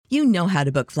You know how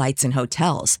to book flights and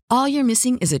hotels. All you're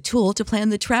missing is a tool to plan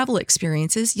the travel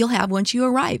experiences you'll have once you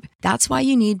arrive. That's why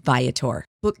you need Viator.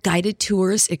 Book guided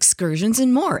tours, excursions,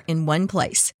 and more in one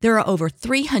place. There are over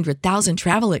 300,000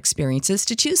 travel experiences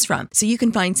to choose from, so you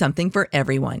can find something for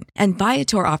everyone. And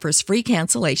Viator offers free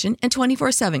cancellation and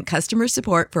 24/7 customer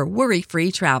support for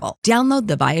worry-free travel. Download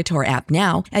the Viator app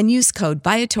now and use code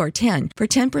Viator10 for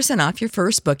 10% off your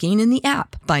first booking in the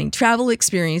app. Find travel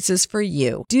experiences for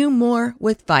you. Do more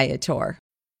with Viator.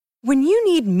 When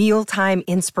you need mealtime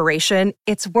inspiration,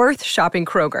 it's worth shopping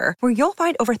Kroger, where you'll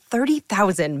find over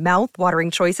 30,000 mouth-watering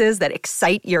choices that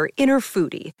excite your inner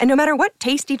foodie. And no matter what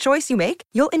tasty choice you make,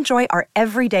 you'll enjoy our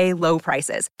everyday low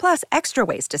prices, plus extra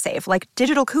ways to save, like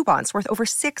digital coupons worth over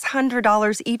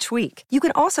 $600 each week. You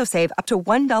can also save up to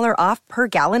 $1 off per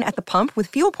gallon at the pump with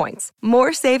fuel points.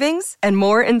 More savings and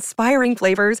more inspiring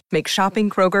flavors make shopping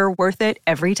Kroger worth it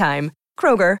every time.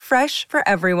 Kroger, fresh for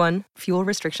everyone. Fuel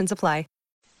restrictions apply.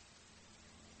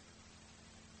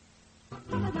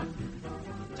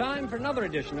 Time for another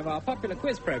edition of our popular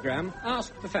quiz program,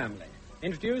 Ask the Family,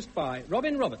 introduced by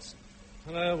Robin Robertson.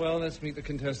 Hello, well, let's meet the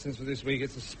contestants for this week.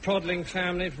 It's the Sprodling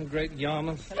family from Great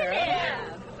Yarmouth. Hello.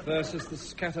 Versus the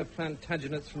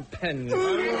Scatterplantagenets from Penn. Gee,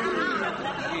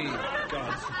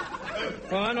 gods.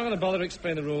 Well, I'm not going to bother to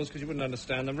explain the rules because you wouldn't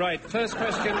understand them. Right, first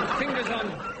question, fingers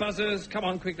on buzzers. Come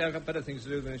on, quickly, I've got better things to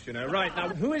do than this, you know. Right, now,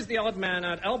 who is the odd man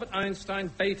out? Albert Einstein,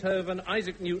 Beethoven,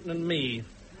 Isaac Newton, and me?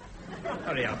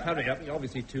 Hurry up, hurry up. You're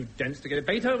obviously too dense to get it.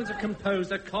 Beethoven's a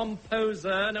composer.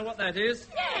 Know what that is?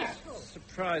 Yes.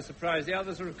 Surprise, surprise. The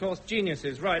others are, of course,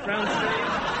 geniuses. Right, round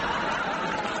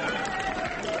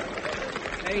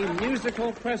three. A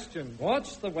musical question.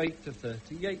 What's the weight of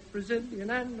 38 Brazilian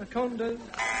anacondas?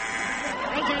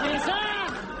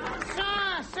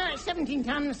 Sir, it's 17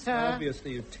 tons, sir.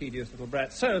 Obviously, you tedious little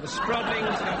brat. So, the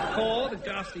Sprodlings have 4. The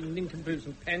ghastly nincompoops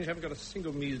and Penn haven't got a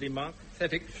single measly mark.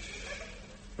 Pathetic.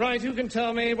 Right, who can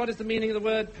tell me what is the meaning of the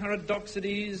word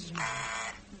paradoxides?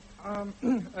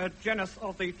 A genus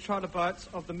of the trilobites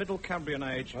of the Middle Cambrian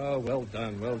age. Oh, well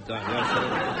done, well done.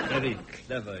 Yes, very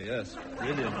clever, yes.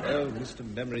 Brilliant. Oh, Mr.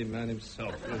 Memory Man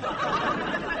himself.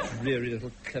 Dreary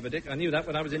little clever dick. I knew that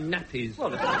when I was in nappies.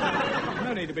 Well,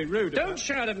 no need to be rude. Don't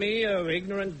shout at me, oh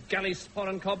ignorant galley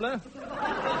sporran cobbler.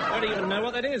 Don't even know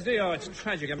what that is, do you? Oh, it's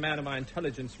tragic, a man of my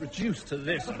intelligence reduced to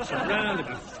this. I'm surrounded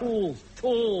with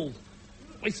fools.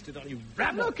 Wasted on you,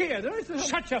 rabble. Look here, there is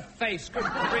Shut your face, good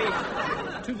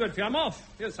grief. Too good for you. I'm off.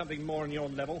 Here's something more on your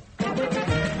level.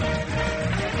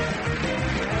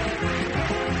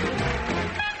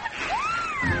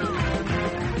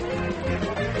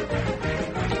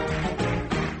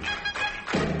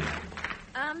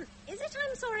 Is it?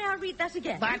 I'm sorry, I'll read that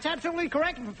again. That's absolutely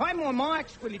correct. And for 5 more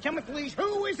marks, will you tell me, please,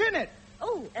 who is in it?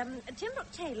 Oh, Tim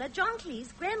Brooke Taylor, John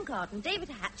Cleese, Graham Garden, David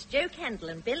Hatch, Joe Kendall,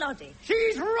 and Bill Oddie.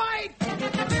 She's right!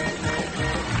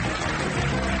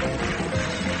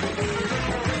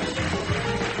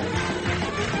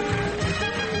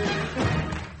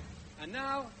 And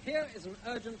now, here is an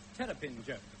urgent terrapin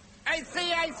joke. I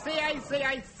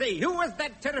see. Who was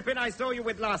that terrapin I saw you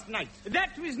with last night?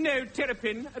 That was no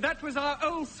terrapin. That was our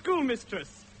old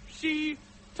schoolmistress. She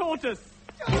taught us.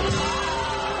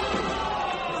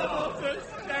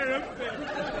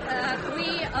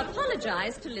 We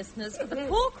apologise to listeners for the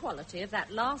poor quality of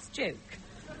that last joke.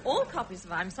 All copies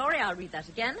of I'm Sorry, I'll Read That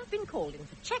Again have been called in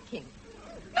for checking.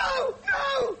 No!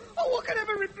 Oh, what can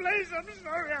ever replace I'm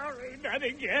sorry, I'll read that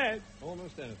again.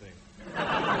 Almost anything.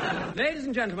 Ladies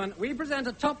and gentlemen, we present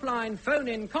a top-line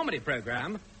phone-in comedy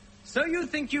program, So You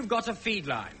Think You've Got a Feed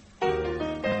Line.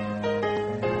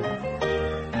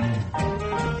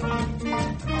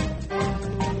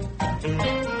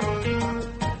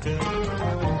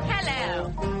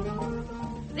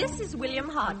 This is William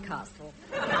Hardcastle.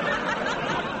 Well,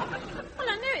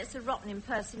 I know it's a rotten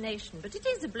impersonation, but it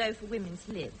is a blow for women's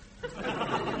lib.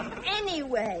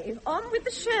 Anyway, on with the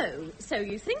show. So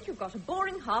you think you've got a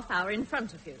boring half hour in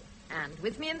front of you. And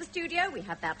with me in the studio, we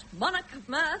have that monarch of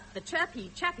mirth, the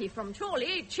chirpy chappy from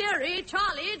Chorley, cheery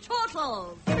Charlie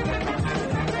Chortles.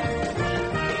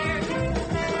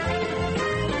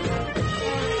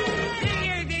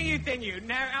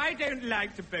 Now, I don't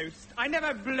like to boast. I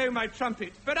never blow my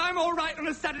trumpet, but I'm all right on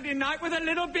a Saturday night with a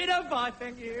little bit of bar,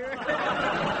 thank you.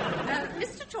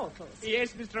 Mr. Chortles.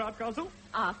 Yes, Mr. Hardcastle?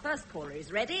 Our first caller is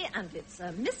ready, and it's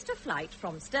Mr. Flight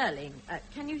from Stirling.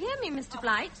 Can you hear me, Mr.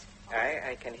 Flight?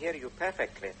 I can hear you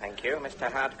perfectly, thank you,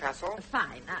 Mr. Hardcastle.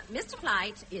 Fine. Mr.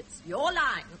 Flight, it's your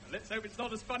line. Let's hope it's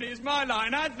not as funny as my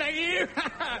line, thank you.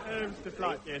 Mr.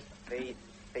 Flight, yes.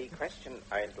 The question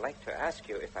I'd like to ask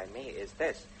you, if I may, is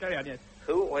this. Carry on, yes.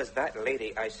 Who was that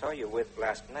lady I saw you with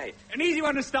last night? An easy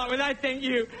one to start with, I thank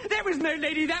you. That was no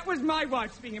lady, that was my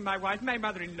wife. Speaking of my wife, my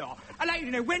mother-in-law. I'd like you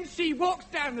to know, when she walks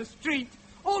down the street,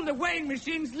 all the weighing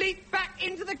machines leap back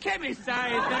into the chemist's. I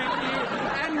thank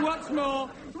you. And what's more,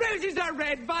 roses are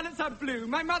red, violets are blue.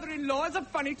 My mother-in-law has a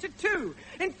funny tattoo.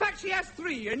 In fact, she has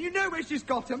 3, and you know where she's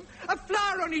got them. A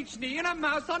flower on each knee and a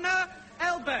mouse on her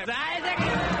elbow. I thank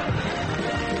you.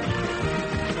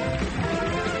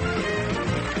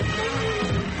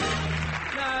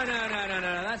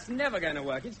 No, that's never going to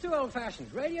work. It's too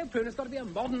old-fashioned. Radio Prune has got to be a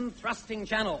modern thrusting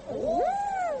channel. Ooh.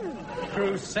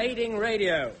 Crusading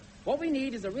radio. What we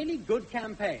need is a really good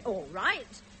campaign. All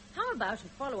right. How about a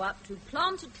follow-up to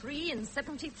Plant a Tree in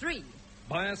 73?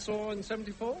 Buy a saw in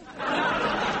 74?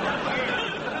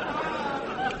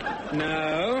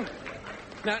 No.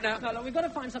 No, look, we've got to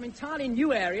find some entirely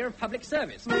new area of public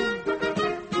service.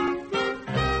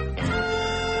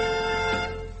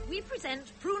 We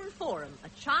present Prune Forum, a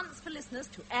chance for listeners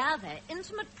to air their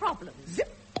intimate problems.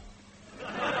 Zip!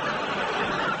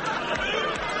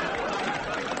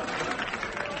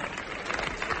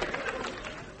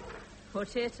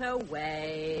 Put it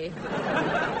away.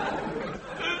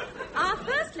 Our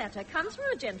first letter comes from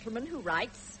a gentleman who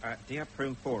writes... Dear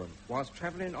Prune Forum, was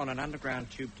travelling on an underground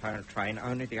tube train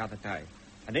only the other day.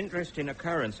 An interesting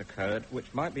occurrence occurred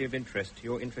which might be of interest to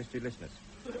your interested listeners.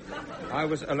 I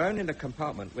was alone in the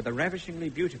compartment with a ravishingly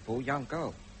beautiful young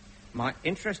girl. My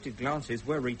interested glances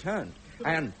were returned,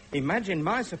 and imagine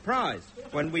my surprise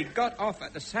when we got off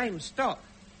at the same stop.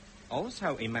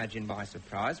 Also imagine my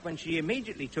surprise when she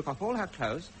immediately took off all her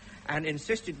clothes and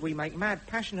insisted we make mad,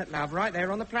 passionate love right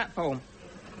there on the platform.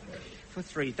 For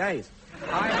 3 days.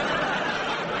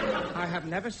 I have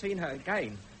never seen her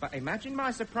again, but imagine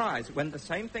my surprise when the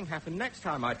same thing happened next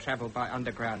time I travelled by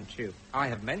underground tube. I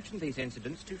have mentioned these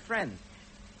incidents to friends.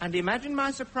 And imagine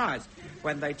my surprise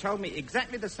when they told me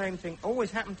exactly the same thing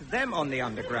always happened to them on the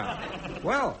underground.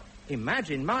 Well,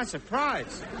 imagine my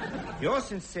surprise. Yours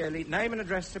sincerely, name and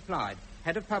address supplied.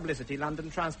 Head of Publicity, London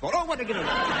Transport. Oh, what a giveaway!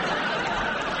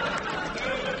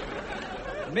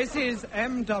 Mrs.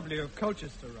 M.W.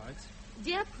 Colchester writes...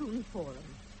 Dear Prune Forum,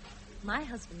 my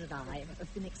husband and I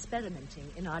have been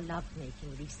experimenting in our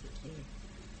love-making recently.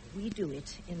 We do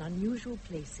it in unusual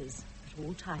places at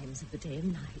all times of the day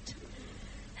and night.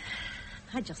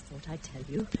 I just thought I'd tell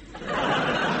you.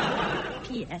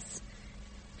 P.S.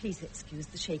 Please excuse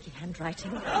the shaky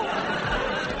handwriting.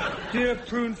 Dear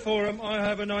Prune Forum, I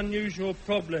have an unusual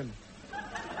problem.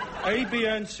 A, B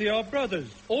and C are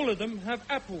brothers. All of them have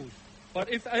apples. But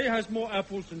if A has more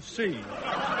apples than C,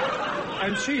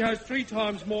 and C has 3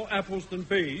 times more apples than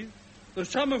B, the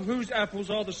sum of whose apples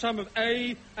are the sum of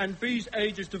A and B's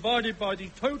ages divided by the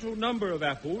total number of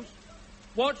apples,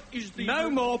 what is the... No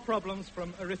more problems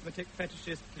from arithmetic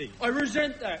fetishists, please. I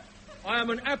resent that. I am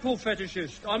an apple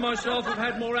fetishist. I myself have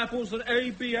had more apples than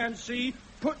A, B and C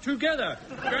put together.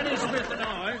 Granny Smith and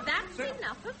I... That's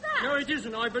enough of that. No, it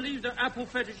isn't. I believe that apple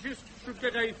fetishists should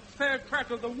get a fair crack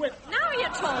of the whip. Now you're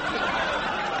talking.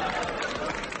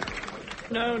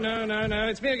 No.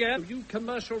 It's me again. You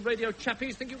commercial radio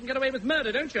chappies think you can get away with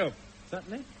murder, don't you?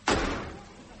 Certainly.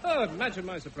 Oh, imagine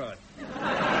my surprise.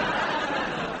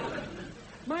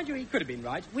 Mind you, he could have been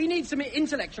right. We need some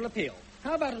intellectual appeal.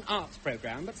 How about an arts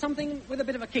programme, but something with a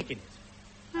bit of a kick in it?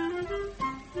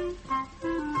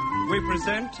 We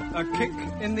present A Kick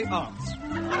in the Arts.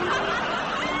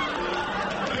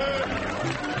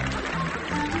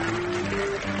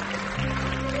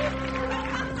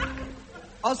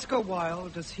 Oscar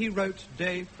Wilde, as he wrote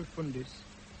De Profundis,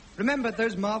 remembered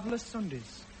those marvellous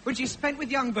Sundays, which he spent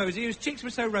with young Bosie, whose cheeks were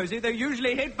so rosy they're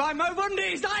usually hit by Mo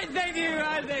Bundies. I thank you.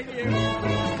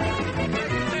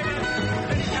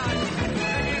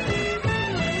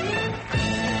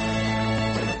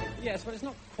 Yes, but it's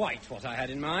not quite what I had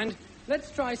in mind.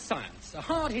 Let's try science. A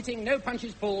hard-hitting,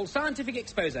 no-punches-pulled scientific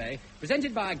expose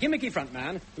presented by a gimmicky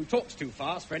frontman who talks too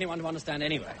fast for anyone to understand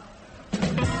anyway.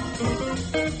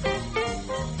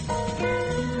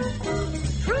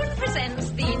 Prune presents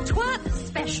the Twerp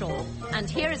Special. And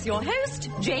here is your host,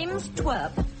 James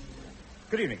Twerp.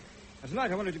 Good evening.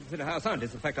 Tonight I wanted to consider how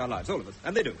scientists affect our lives, all of us.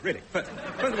 And they do, really. First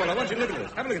of all, I want you to look at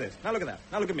this. Have a look at this. Now look at that.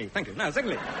 Now look at me. Thank you. Now,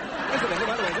 secondly, incidentally,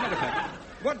 by the way, as a matter of fact,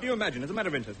 what do you imagine as a matter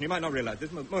of interest? And you might not realize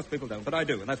this. Most people don't, but I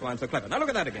do, and that's why I'm so clever. Now look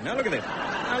at that again. Now look at this.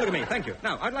 Now look at me. Thank you.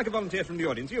 Now, I'd like a volunteer from the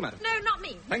audience. You, madam. No, not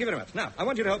me. Thank you very much. Now, I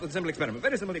want you to help with a simple experiment.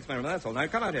 Very simple experiment, that's all. Now,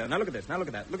 come out here. Now look at this. Now look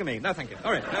at that. Look at me. Now, thank you.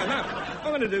 All right. Now, what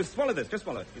I'm going to do is swallow this. Just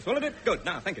swallow it. You swallowed it? Good.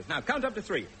 Now, thank you. Now, count up to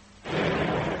 3. There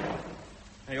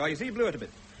you are. You see, you blew it a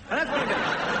bit. And that's what I'm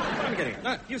doing. I'm getting it.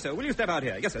 No, you, sir, will you step out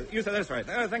here? Yes, sir. You, sir, that's right.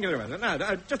 Thank you very much. Now,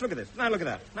 just look at this. Now, look at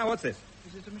that. Now, what's this?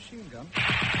 Is it a machine gun?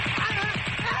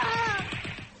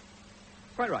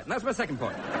 Quite right. And that's my second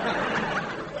point.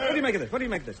 Now, what do you make of this? What do you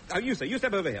make of this? You, sir, you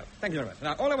step over here. Thank you very much.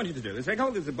 Now, all I want you to do is take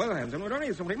hold of this both hands and... No,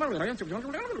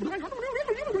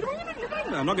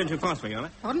 I'm not going too fast for you, am I?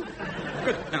 Pardon?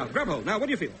 Good. Now, grab hold. Now, what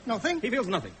do you feel? Nothing. He feels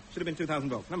nothing. Should have been 2,000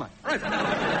 volts. Never mind. Right.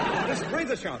 This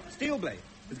razor-sharp steel blade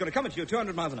is going to come at you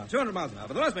 200 miles an hour. 200 miles an hour.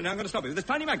 But the last minute, I'm going to stop you with this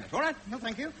tiny magnet, all right? No,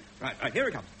 thank you. Right, here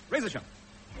it comes. Razor-sharp.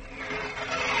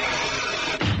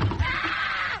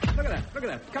 Look at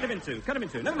that. Cut him in two.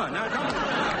 Never mind. Now, come on.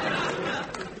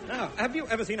 Now, have you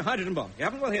ever seen a hydrogen bomb? You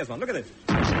haven't? Well, here's one. Look at this.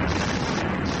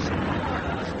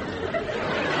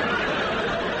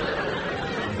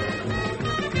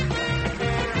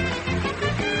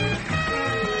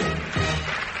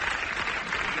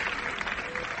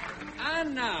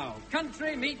 And now,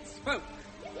 country meets folk.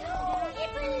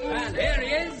 And here he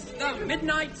is, the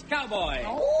Midnight Cowboy.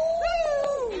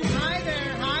 Hi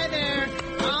there.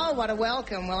 Oh, what a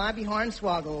welcome. Will I be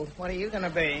hornswoggled? What are you going to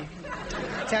be?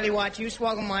 Tell you what, you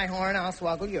swoggle my horn, I'll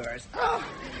swoggle yours. Oh,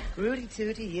 Rudy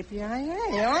Tooty,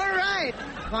 yippee-yi-yi. All right.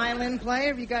 Violin player,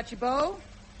 have you got your bow?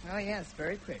 Oh, yes,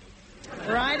 very pretty.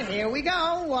 Right, here we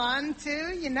go. 1, 2,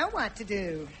 you know what to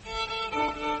do.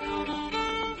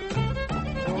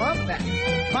 Love that.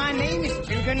 My name is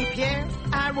Dugan Pierre.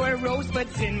 I wear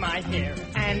rosebuds in my hair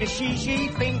and a she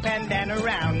pink bandana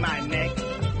around my neck.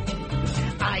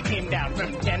 I came down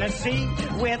from Tennessee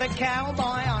with a cowboy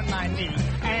on my knee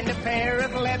and a pair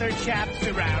of leather chaps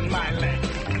around my leg.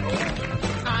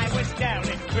 I was down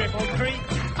in Cripple Creek.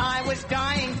 I was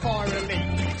dying for a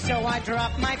leak, so I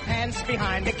dropped my pants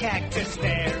behind a cactus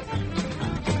there.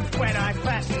 When I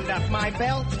fastened up my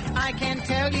belt, I can't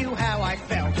tell you how I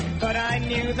felt, but I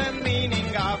knew the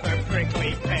meaning of a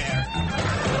prickly pear.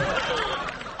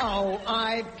 Oh,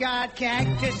 I've got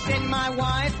cactus in my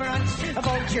Y fronts, a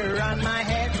vulture on my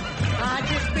head. I've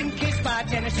just been kissed by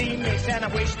Tennessee Miss, and I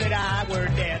wish that I were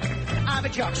dead. I've a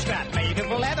jockstrap made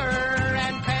of leather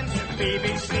and pants of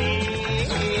BBC.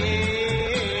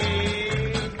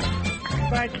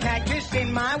 But cactus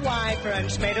in my Y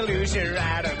fronts made a loser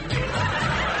out of me.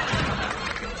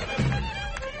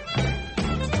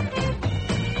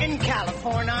 In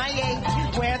California,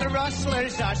 where the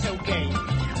rustlers are so gay,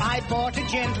 I bought a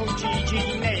gentle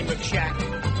GG named Jack.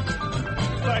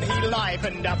 But he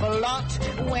livened up a lot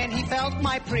when he felt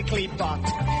my prickly butt.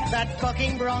 That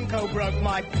fucking Bronco broke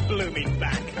my blooming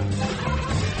back.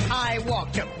 I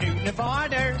walked up to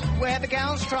Nevada, where the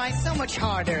gals try so much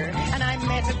harder, and I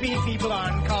met a beefy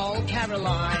blonde called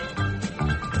Caroline.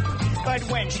 But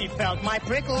when she felt my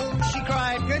prickle, she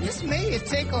cried, "Goodness me, it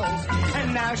tickles."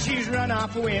 And now she's run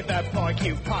off with a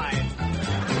porcupine.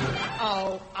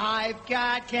 Oh, I've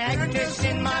got cactus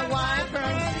in my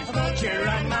Y-front, a vulture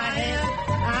on my head.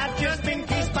 I've just been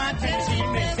kissed by Tennessee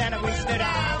Miss, and I wish that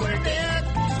I were dead.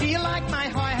 Do you like my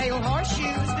high-heel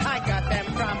horseshoes? I got them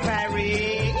from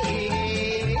Paris.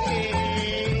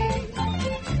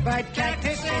 But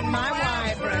cactus in my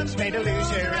Y-fronts made a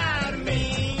loser out of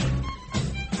me.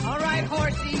 All right,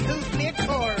 horsey, hoot me a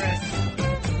chorus.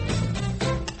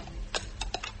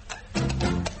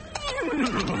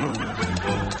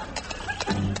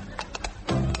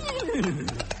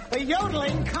 A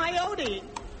yodeling coyote.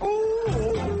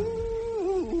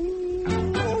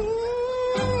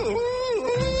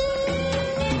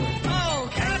 Oh,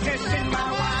 cactus in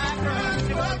my Y-fronts,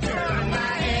 a vulture on my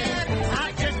head.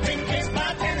 I've just been kissed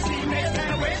by Tennessee Miss,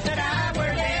 and I wish that I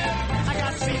were dead. I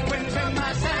got sequins in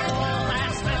my saddle.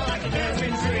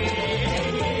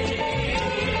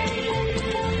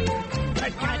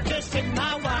 In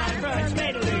my Y-fronts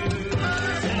made a loser of me.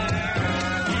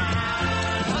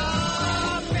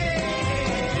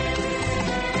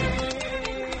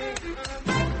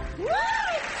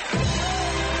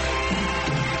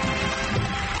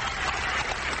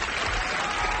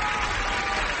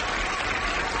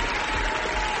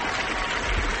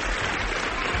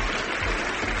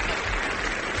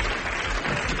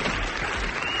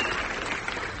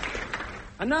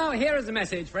 And now here is a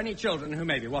message for any children who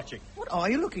may be watching. What are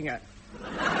you looking at?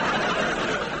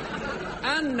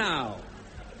 And now,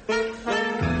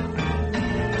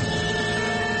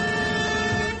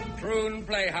 Troon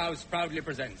Playhouse proudly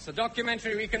presents a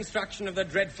documentary reconstruction of the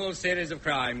dreadful series of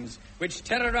crimes which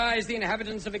terrorized the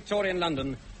inhabitants of Victorian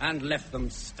London and left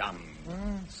them stunned.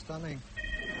 Stunning.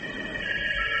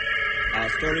 Our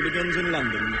story begins in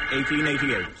London,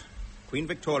 1888. Queen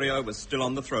Victoria was still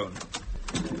on the throne.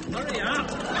 Hurry up!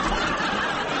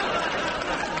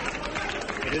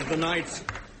 It is the night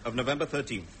of November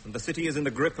 13th, and the city is in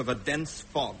the grip of a dense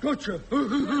fog. Gotcha.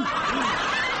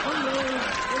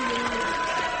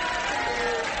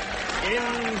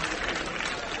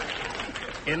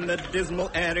 In the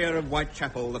dismal area of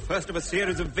Whitechapel, the first of a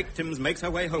series of victims makes her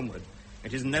way homeward.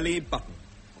 It is Nellie Button,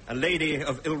 a lady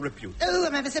of ill repute. Oh,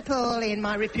 I'm ever so poorly in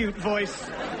my repute voice.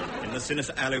 In the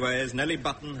sinister alleyways, Nellie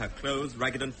Button, her clothes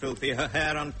ragged and filthy, her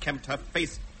hair unkempt, her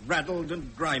face raddled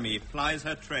and grimy, plies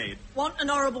her trade. Want an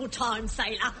horrible time,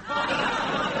 sailor.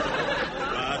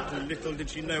 But little did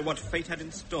she know what fate had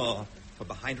in store, for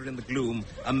behind her in the gloom,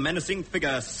 a menacing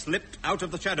figure slipped out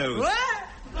of the shadows.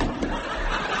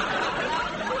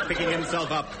 Picking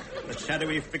himself up, the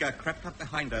shadowy figure crept up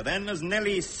behind her. Then, as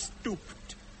Nellie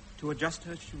stooped to adjust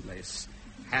her shoelace,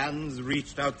 hands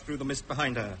reached out through the mist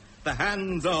behind her. The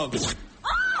hands of...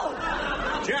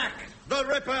 Oh! Jack the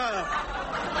Ripper!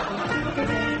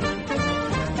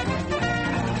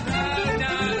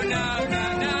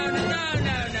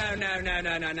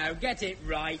 No. Get it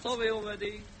right. Sorry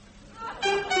already.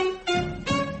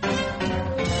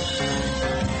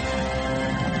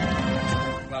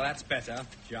 Well, that's better.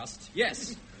 Just.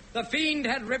 Yes. The fiend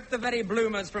had ripped the very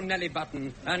bloomers from Nellie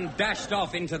Button and dashed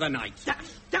off into the night. Dash.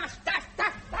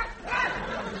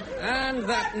 And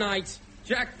that night,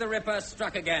 Jack the Ripper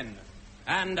struck again.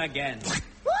 And again.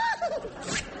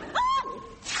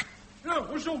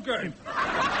 No, it's all game.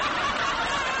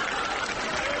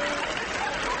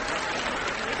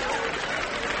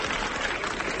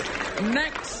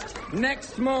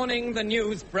 Next morning, the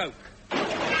news broke.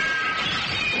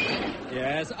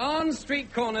 Yes, on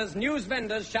street corners, news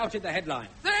vendors shouted the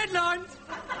headlines. The headlines!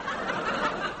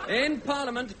 In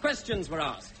Parliament, questions were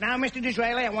asked. Now, Mr.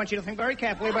 Disraeli, I want you to think very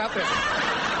carefully about this.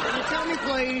 Can you tell me,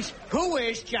 please, who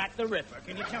is Jack the Ripper?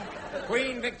 Can you tell me?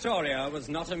 Queen Victoria was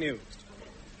not amused.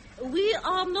 We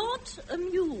are not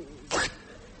amused.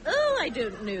 Oh, I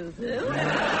don't know, though.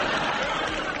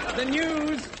 The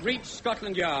news reached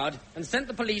Scotland Yard and sent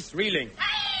the police reeling.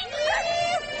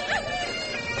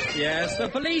 Yes, the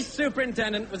police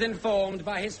superintendent was informed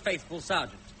by his faithful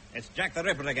sergeant. It's Jack the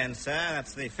Ripper again, sir.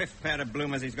 That's the 5th pair of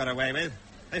bloomers he's got away with.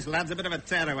 This lad's a bit of a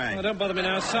tearaway. Oh, don't bother me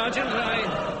now, Sergeant.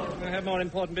 I have more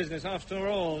important business. After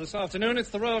all, this afternoon it's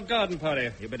the Royal Garden Party.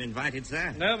 You've been invited,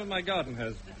 sir? No, but my garden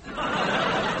has.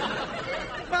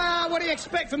 What do you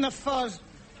expect from the fuzz?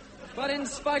 But in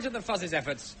spite of the fuzz's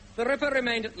efforts, the Ripper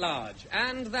remained at large,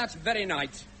 and that very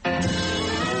night... Shut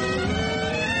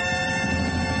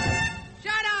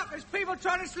up! There's people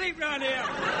trying to sleep round here.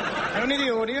 Only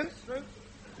the audience.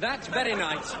 That very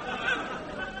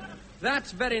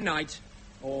night,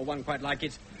 or one quite like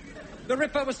it, the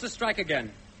Ripper was to strike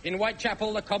again. In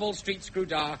Whitechapel, the cobbled streets grew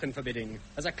dark and forbidding,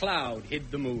 as a cloud hid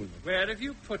the moon. Where have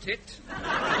you put it?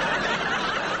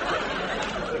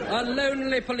 A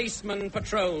lonely policeman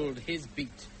patrolled his beat.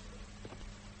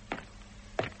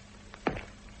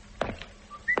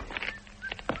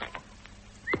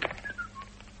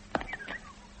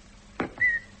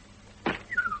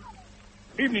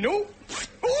 Evening, all.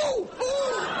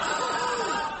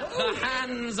 The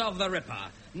hands of the Ripper.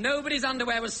 Nobody's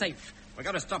underwear was safe. We've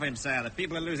got to stop him, sir. The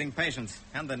people are losing patience.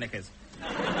 And the knickers.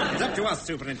 It's up to us,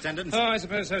 Superintendent. Oh, I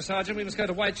suppose so, Sergeant. We must go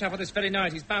to Whitechapel this very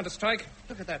night. He's bound to strike.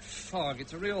 Look at that fog.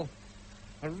 It's a real...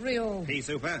 Pea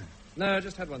Super? No,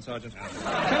 just had one, Sergeant.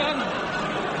 Come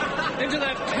on. Into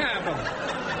that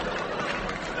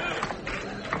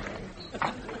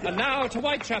cab. And now to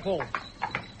Whitechapel.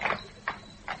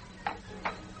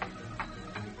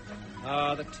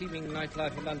 Ah, the teeming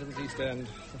nightlife of London's East End.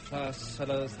 The flower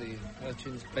sellers, the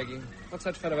urchins begging. What's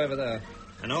that fellow over there?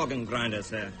 An organ grinder,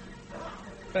 sir.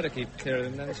 Better keep clear of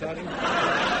him then, Sergeant.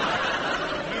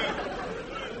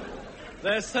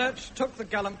 Their search took the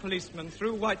gallant policeman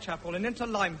through Whitechapel and into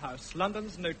Limehouse,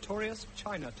 London's notorious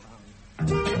Chinatown.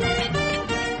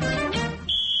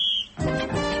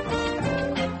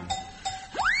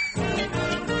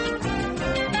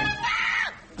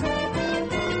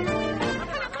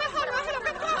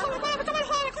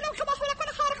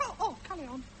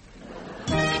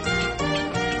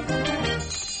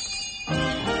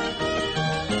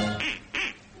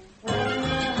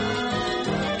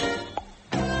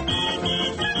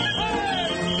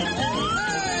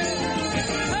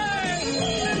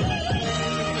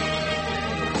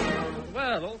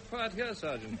 Here,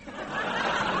 Sergeant.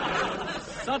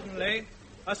 Suddenly,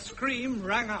 a scream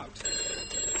rang out.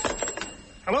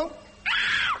 Hello?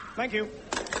 Thank you.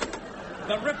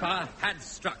 The Ripper had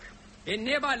struck. In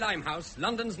nearby Limehouse,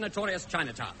 London's notorious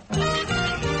Chinatown. All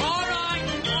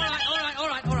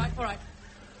right.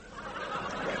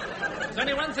 There's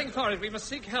only one thing for it. We must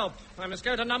seek help. I must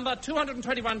go to number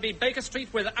 221B Baker Street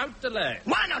without delay.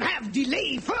 Why not have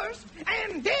delay first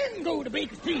and then go to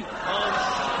Baker Street?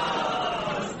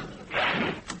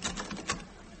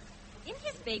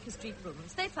 Baker Street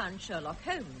rooms, they found Sherlock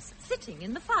Holmes sitting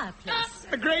in the fireplace.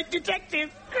 A great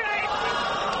detective. Great.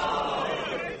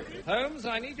 Holmes,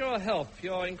 I need your help,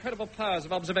 your incredible powers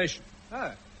of observation.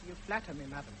 Oh, you flatter me,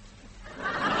 madam.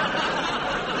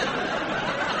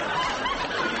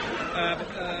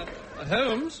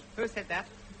 Holmes? Who said that?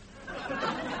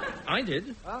 I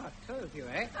did. Oh, I told you,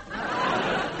 eh?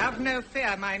 Have no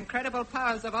fear. My incredible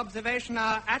powers of observation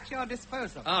are at your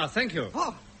disposal. Ah, thank you.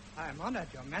 Oh, I am honored,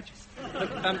 Your Majesty. Look,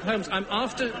 Holmes, I'm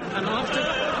after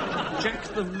Jack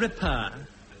the Ripper.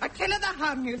 Attila the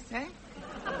Hun, you say?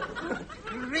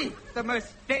 Grief, the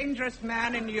most dangerous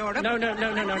man in Europe. No.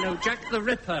 Jack the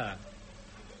Ripper.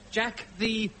 Jack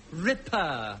the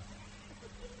Ripper.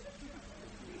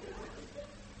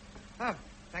 Oh,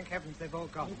 thank heavens they've all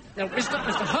gone. Now, Mr.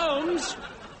 Holmes!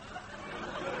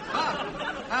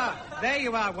 There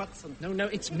you are, Watson. No,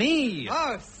 it's me.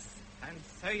 Oh, and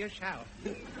so you shall.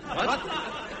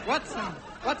 What?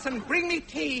 Watson, bring me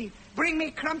tea. Bring me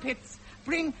crumpets.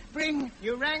 Bring...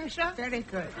 You rang, sir? Very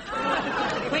good.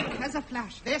 Quick as a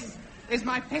flash. This is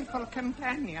my faithful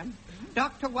companion,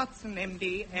 Dr. Watson,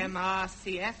 MD,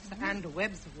 MRCS, and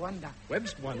Webb's Wonder.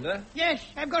 Webb's Wonder? Yes,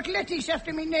 I've got lettuce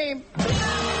after me name.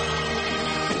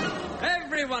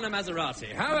 Everyone a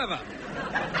Maserati. However,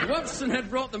 Watson had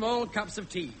brought them all cups of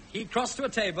tea. He crossed to a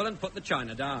table and put the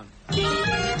china down. No.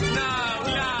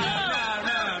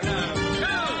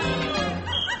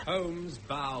 Holmes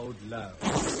bowed low.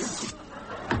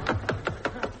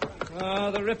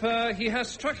 The Ripper, he has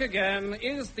struck again.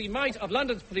 Is the might of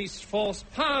London's police force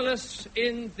powerless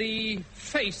in the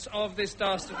face of this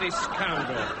dastardly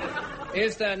scoundrel?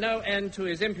 Is there no end to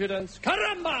his impudence?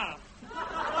 Caramba!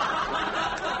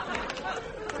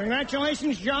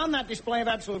 Congratulations, John. That display of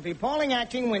absolutely appalling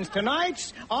acting wins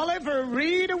tonight's Oliver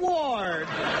Reed Award.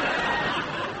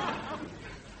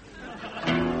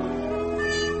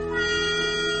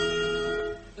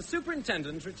 The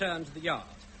superintendent returned to the yard,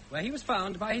 where he was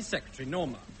found by his secretary,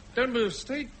 Norma. Don't move.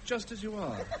 Stay just as you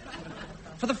are.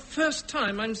 For the first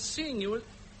time, I'm seeing you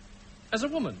as a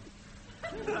woman.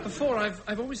 Before,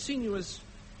 I've always seen you as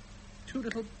two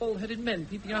little bald-headed men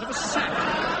peeping out of a sack.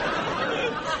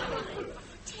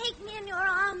 Take me in your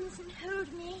arms and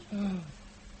hold me.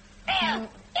 There,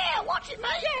 watch it,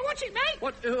 mate. Yeah, watch it, mate.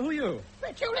 What? Who are you?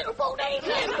 We're two little bald-headed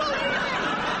men.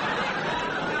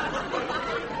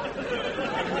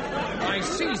 I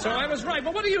see, so I was right.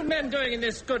 But what are you men doing in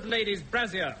this good lady's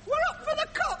brassiere? We're up for the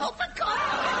cop. Up for cop.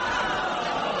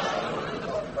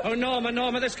 Oh,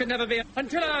 Norma, this could never be.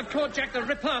 Until I've caught Jack the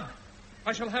Ripper,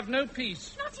 I shall have no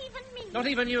peace. Not even me. Not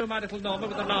even you, my little Norma,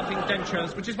 with the laughing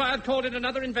dentures, which is why I've called in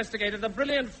another investigator, the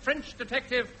brilliant French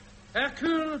detective,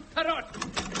 Hercule Poirot.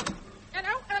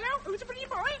 Hello. Who's the pretty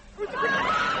boy?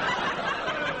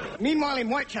 Meanwhile, in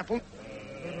Whitechapel...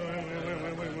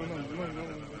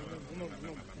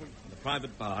 The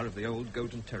private bar of the old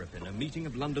Goat and Terrapin, a meeting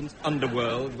of London's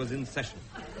underworld was in session.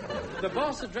 The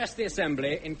boss addressed the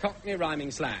assembly in Cockney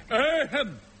rhyming slang.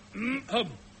 Hum.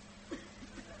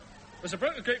 There's a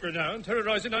broker great renown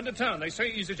terrorising London town. They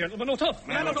say he's a gentleman not off.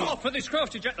 Man not off. For this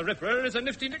crafty Jack the Ripper is a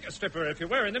nifty knicker stripper. If you're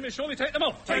wearing them, you surely take them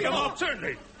off. Take them off,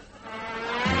 certainly.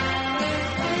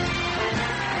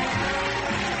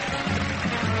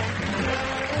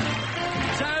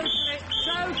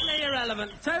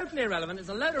 Totally irrelevant. It's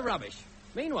a load of rubbish.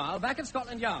 Meanwhile, back at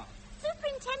Scotland Yard.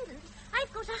 Superintendent,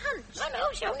 I've got a hunch. I know,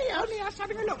 it's only us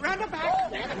having a look round the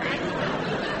back.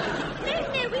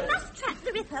 No, we must trap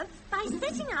the Ripper by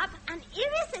setting up an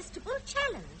irresistible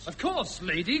challenge. Of course,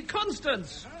 Lady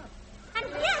Constance. And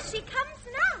here she comes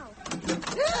now.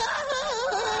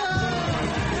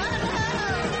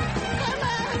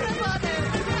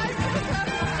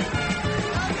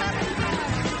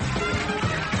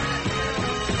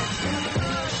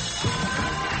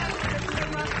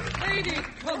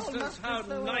 Constance, how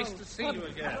nice to see you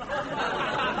again.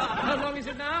 How long is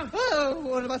it now? Oh,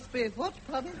 well, it must be... What,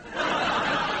 pardon?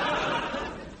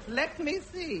 Let me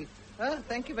see.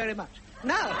 Thank you very much.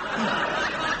 Now,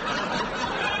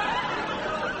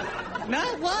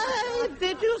 why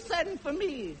did you send for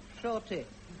me, Shorty?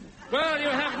 Well, you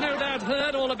have no doubt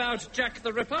heard all about Jack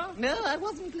the Ripper. No, I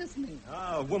wasn't listening.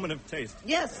 Ah, a woman of taste.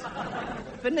 Yes.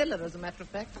 Vanilla, as a matter of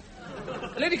fact.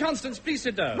 Lady Constance, please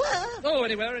sit down. Where? Oh,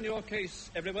 anywhere. In your case,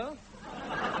 everywhere.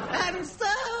 And so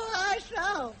I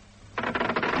shall.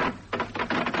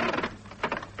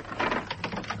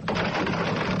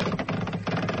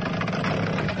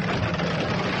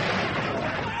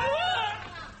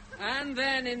 And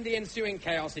then, in the ensuing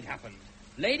chaos, it happened.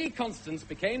 Lady Constance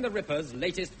became the Ripper's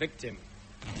latest victim.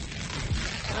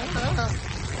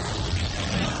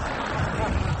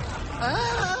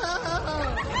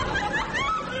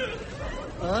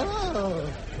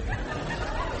 Oh.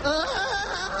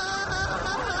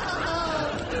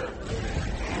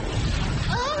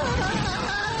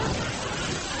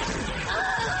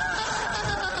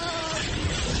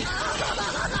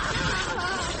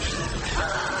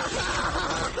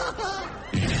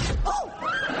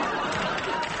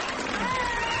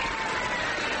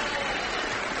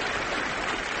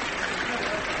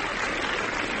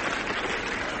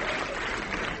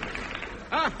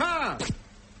 Aha!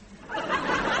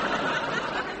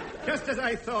 Just as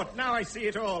I thought. Now I see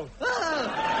it all.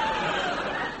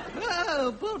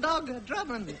 Oh, Bulldog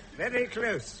Drummond. Very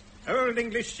close. Old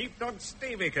English sheepdog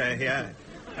Staviker here.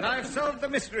 And I've solved the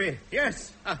mystery.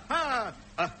 Yes. Aha!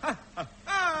 Aha!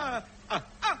 Aha! Aha!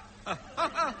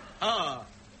 Aha! Aha!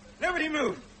 Nobody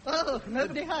move. Oh,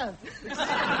 nobody has.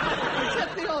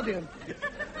 Except the audience.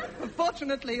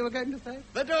 Fortunately, you were going to say?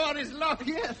 The door is locked.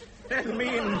 Yes. That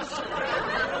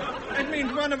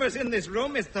means one of us in this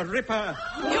room is the Ripper.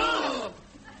 No!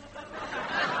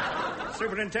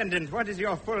 Superintendent, what is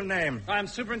your full name? I'm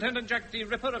Superintendent Jack D.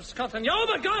 Ripper of Scotland. Oh,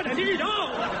 my God, I did it all!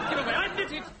 Give away, I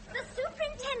did it! The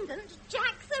Superintendent,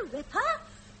 Jack the Ripper?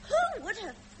 Who would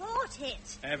have thought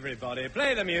it? Everybody,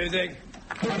 play the music.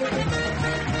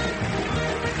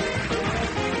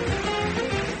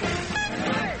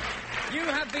 You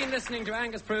have been listening to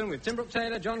Angus Prune with Tim Brooke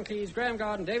Taylor, John Cleese, Graham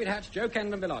Garden, David Hatch, Joe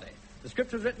Kendall and Bill Oddie. The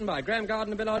script was written by Graham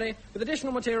Garden and Bill Oddie, with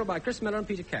additional material by Chris Miller and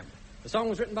Peter Kemp. The song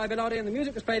was written by Bill Oddie and the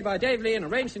music was played by Dave Lee and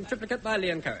arranged in triplicate by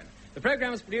Leon Cohen. The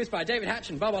programme was produced by David Hatch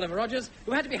and Bob Oliver Rogers,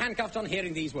 who had to be handcuffed on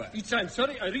hearing these words. I'm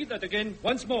sorry, I read that again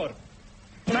once more.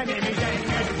 My name is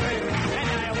Angus Prune,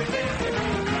 and I always live in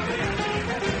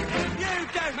You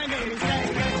don't. My name is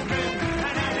Angus Prune,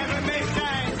 and I never miss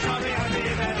time. Sorry, I'll be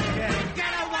there again.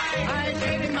 Get away! I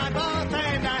did in my bath,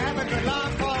 and I have a good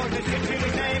laugh for the city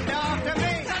was named after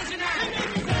me. Such an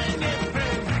Angus Prune.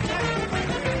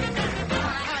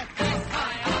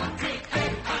 I-S-I-R-T-A.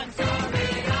 I'm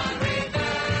sorry, I'll be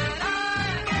there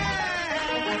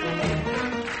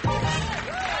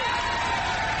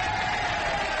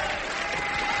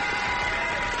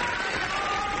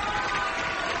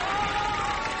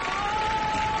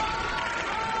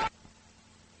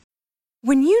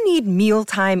When you need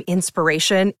mealtime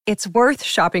inspiration, it's worth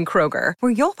shopping Kroger,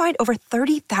 where you'll find over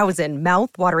 30,000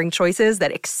 mouth-watering choices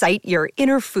that excite your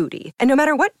inner foodie. And no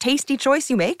matter what tasty choice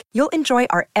you make, you'll enjoy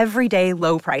our everyday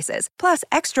low prices, plus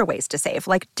extra ways to save,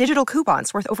 like digital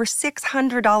coupons worth over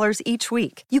 $600 each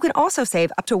week. You can also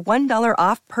save up to $1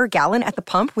 off per gallon at the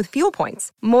pump with fuel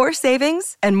points. More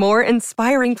savings and more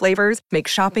inspiring flavors make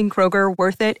shopping Kroger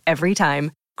worth it every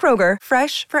time. Kroger,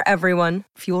 fresh for everyone.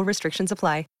 Fuel restrictions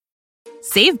apply.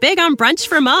 Save big on brunch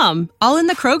for mom, all in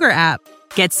the Kroger app.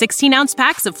 Get 16-ounce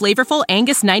packs of flavorful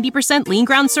Angus 90% lean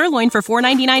ground sirloin for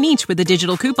 $4.99 each with a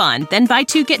digital coupon. Then buy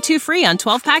 2, get 2 free on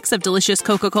 12 packs of delicious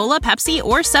Coca-Cola, Pepsi,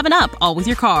 or 7-Up, all with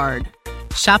your card.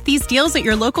 Shop these deals at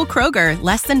your local Kroger,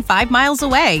 less than 5 miles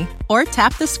away. Or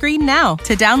tap the screen now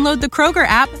to download the Kroger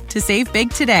app to save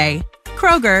big today.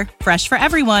 Kroger, fresh for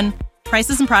everyone.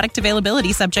 Prices and product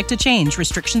availability subject to change.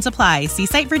 Restrictions apply. See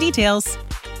site for details.